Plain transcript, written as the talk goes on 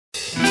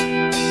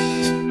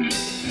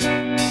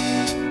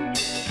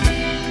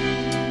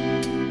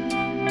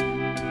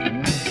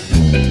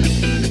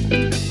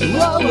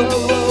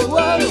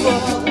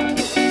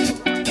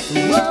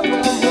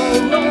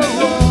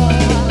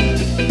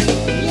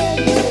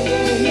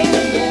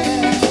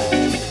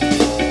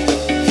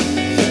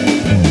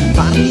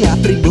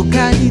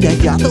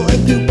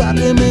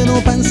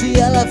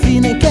alla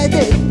fine che hai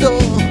detto.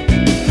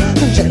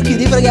 Cerchi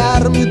di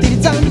fregarmi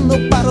utilizzando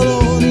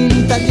paroloni in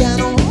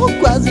italiano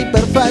quasi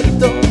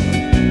perfetto.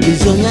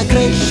 Bisogna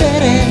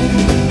crescere,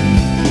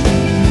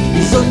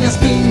 bisogna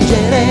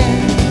spingere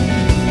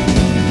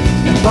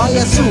e poi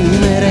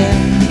assumere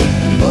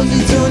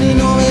posizioni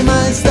nuove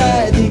ma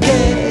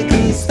estetiche,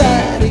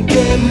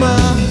 cristeriche. Ma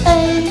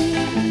ehi,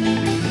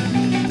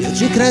 io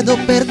ci credo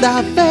per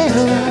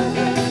davvero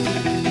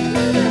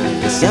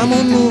che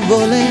siamo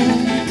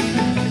nuvole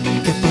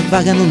che poi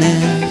vagano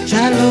nel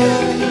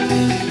cielo.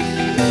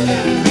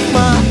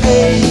 Ma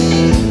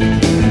ehi,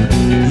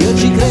 io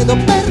ci credo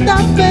per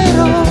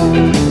davvero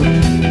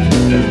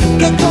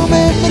che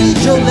come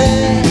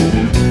briciole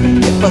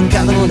che poi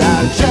cadono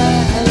dal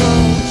cielo,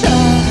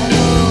 cielo.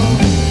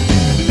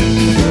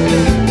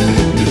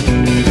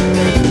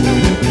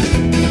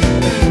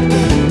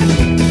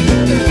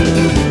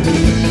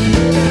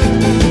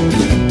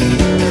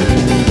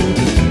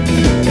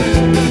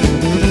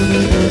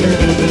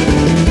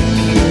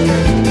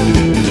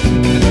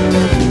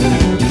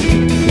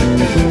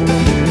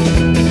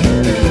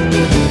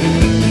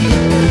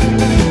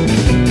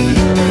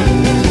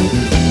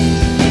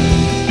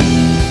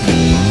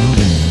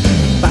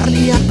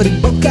 Apri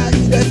bocca,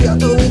 gli dai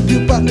fiato e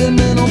più parli e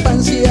meno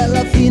pensi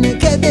alla fine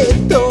che hai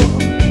detto.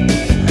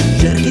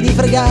 Cerchi di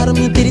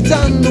fregarmi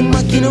utilizzando un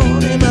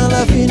macchinone ma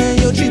alla fine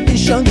io ci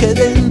piscio anche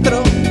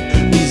dentro.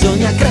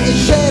 Bisogna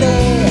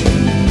crescere,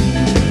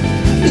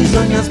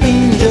 bisogna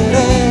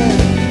spingere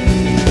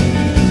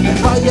e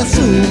poi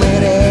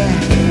assumere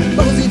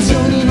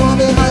posizioni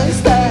nuove ma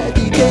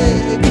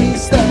estetiche,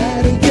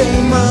 cristeriche.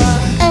 Ma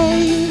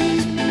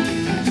ehi,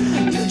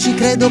 io ci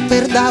credo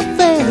per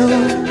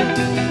davvero.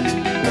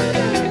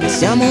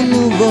 Siamo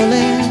nuvole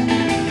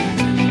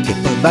che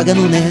poi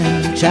vagano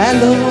nel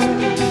cielo.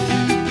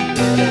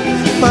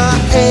 Ma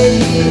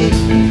ehi,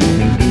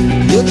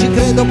 io ci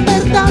credo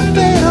per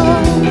davvero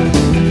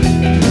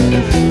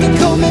che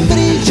come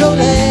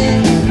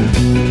briciole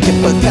che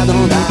poi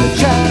cadono dal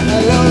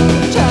cielo,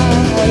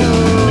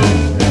 cielo.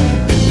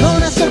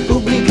 Non essere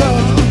pubblico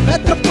è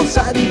troppo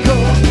sadico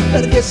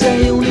perché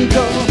sei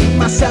unico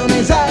ma sei un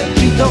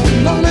esercito.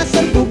 Non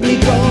essere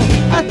pubblico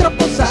è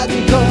troppo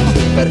sadico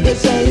perché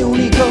sei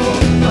unico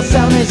ma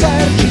sei un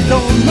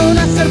esercito. Non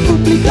essere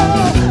pubblico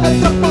è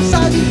troppo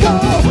sadico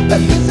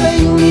perché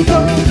sei unico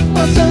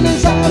ma sei un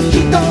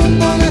esercito.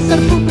 Non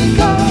essere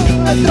pubblico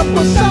è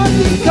troppo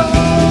sadico.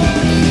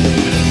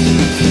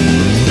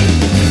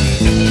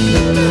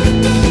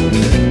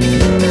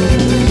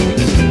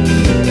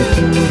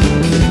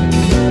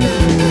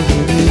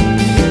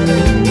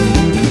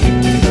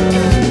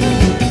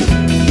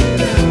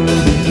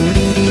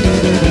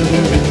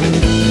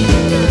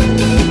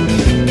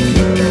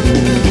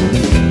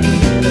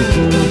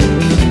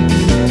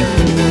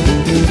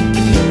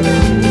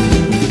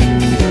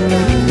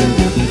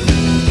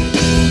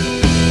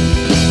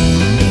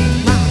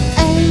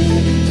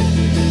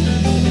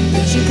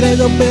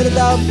 Credo per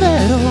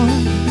davvero,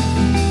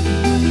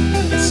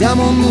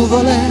 siamo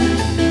nuvole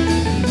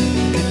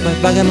che poi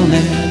vagano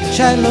nel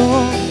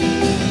cielo.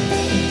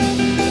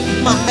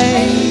 Ma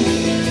ehi,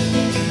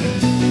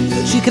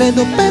 io ci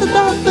credo per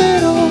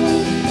davvero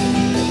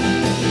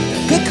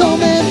che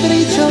come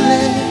briciole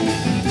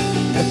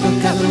e poi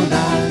cadono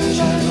dal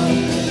cielo.